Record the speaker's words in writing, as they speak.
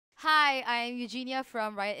Hi, I'm Eugenia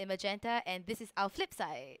from Riot and Magenta, and this is our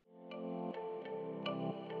Flipside.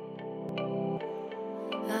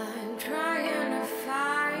 I'm trying to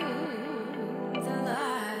find the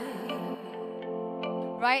light.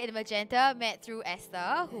 Riot and Magenta met through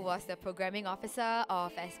Esther, who was the programming officer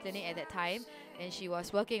of Esplanade at that time, and she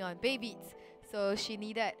was working on Bay Beats, so she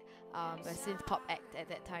needed a synth pop act at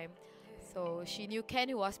that time. So she knew Ken,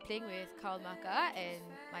 who was playing with Karl Maka, and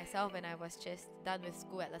myself when I was just done with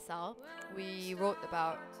school at LaSalle. We wrote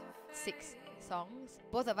about 6 songs.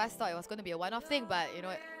 Both of us thought it was going to be a one-off thing, but you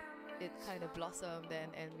know, it kind of blossomed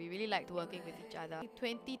and we really liked working with each other. In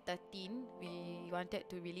 2013, we wanted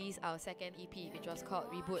to release our second EP, which was called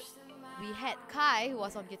Reboot. We had Kai, who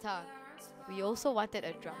was on guitar. We also wanted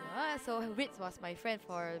a drummer, so Ritz was my friend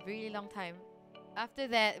for a really long time. After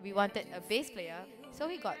that, we wanted a bass player, so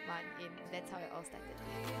we got Man in. That's how it all started.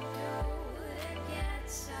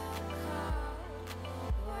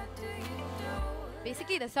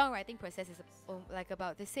 Basically, the songwriting process is like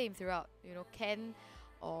about the same throughout. You know, Ken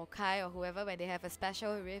or Kai or whoever, when they have a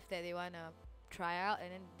special riff that they want to try out,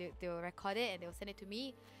 and then they will record it and they will send it to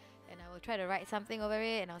me, and I will try to write something over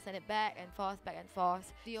it and I'll send it back and forth.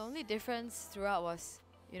 The only difference throughout was,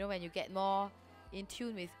 you know, when you get more in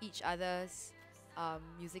tune with each other's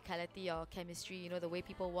musicality or chemistry, you know, the way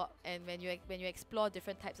people walk, and when you explore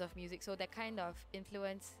different types of music, so that kind of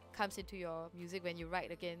influence comes into your music when you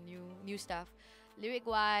write again new stuff. Lyric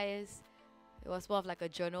wise, it was more of like a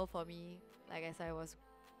journal for me, like as I was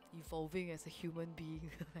evolving as a human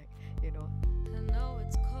being. Like, you know, I know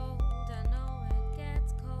it's cold, I know it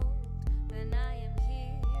gets cold when I am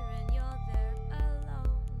here and you're there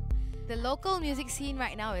alone. the local music scene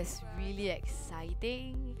right now is really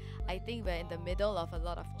exciting. I think we're in the middle of a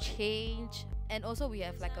lot of change, and also we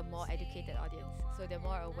have like a more educated audience, so they're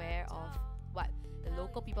more aware of what the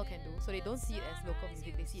local people can do, so they don't see it as local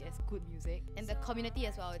music, they see it as good music. And the community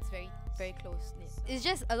as well, it's very close knit. It's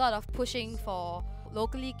just a lot of pushing for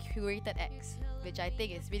locally curated acts, which I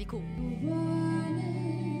think is really cool.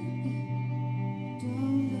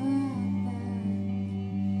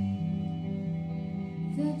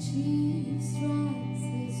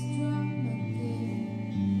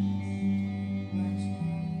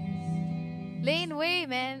 Laneway,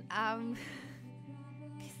 man.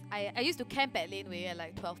 I used to camp at Laneway at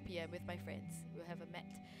like 12 p.m. with my friends. We'll have a mat,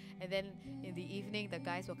 and then in the evening the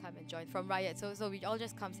guys will come and join from Riot. So we all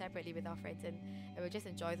just come separately with our friends, and we'll just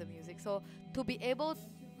enjoy the music. So to be able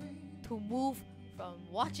to move from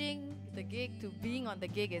watching the gig to being on the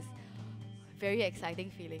gig is very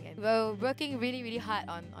exciting feeling, and we're working really hard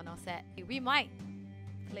on our set. We might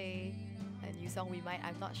play a new song,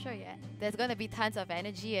 I'm not sure yet. There's gonna be tons of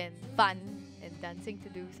energy and fun and dancing to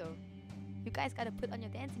do, so you guys gotta put on your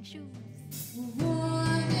dancing shoes.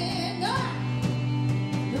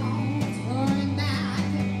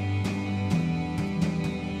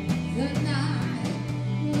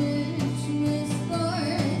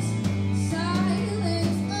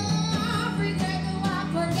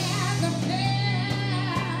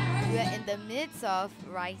 We're in the midst of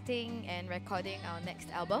writing and recording our next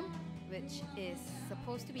album, which is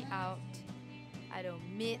supposed to be out, I don't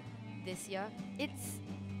know, mid this year. It's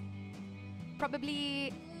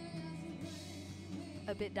probably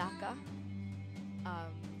a bit darker.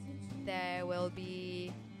 There will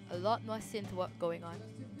be a lot more synth work going on.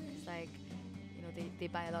 It's like, you know, they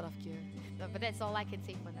buy a lot of gear. But that's all I can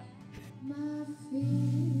say for now.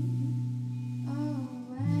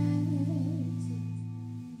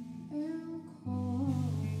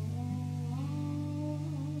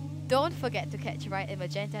 Don't forget to catch Riot and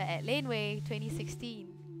Magenta at Laneway 2016.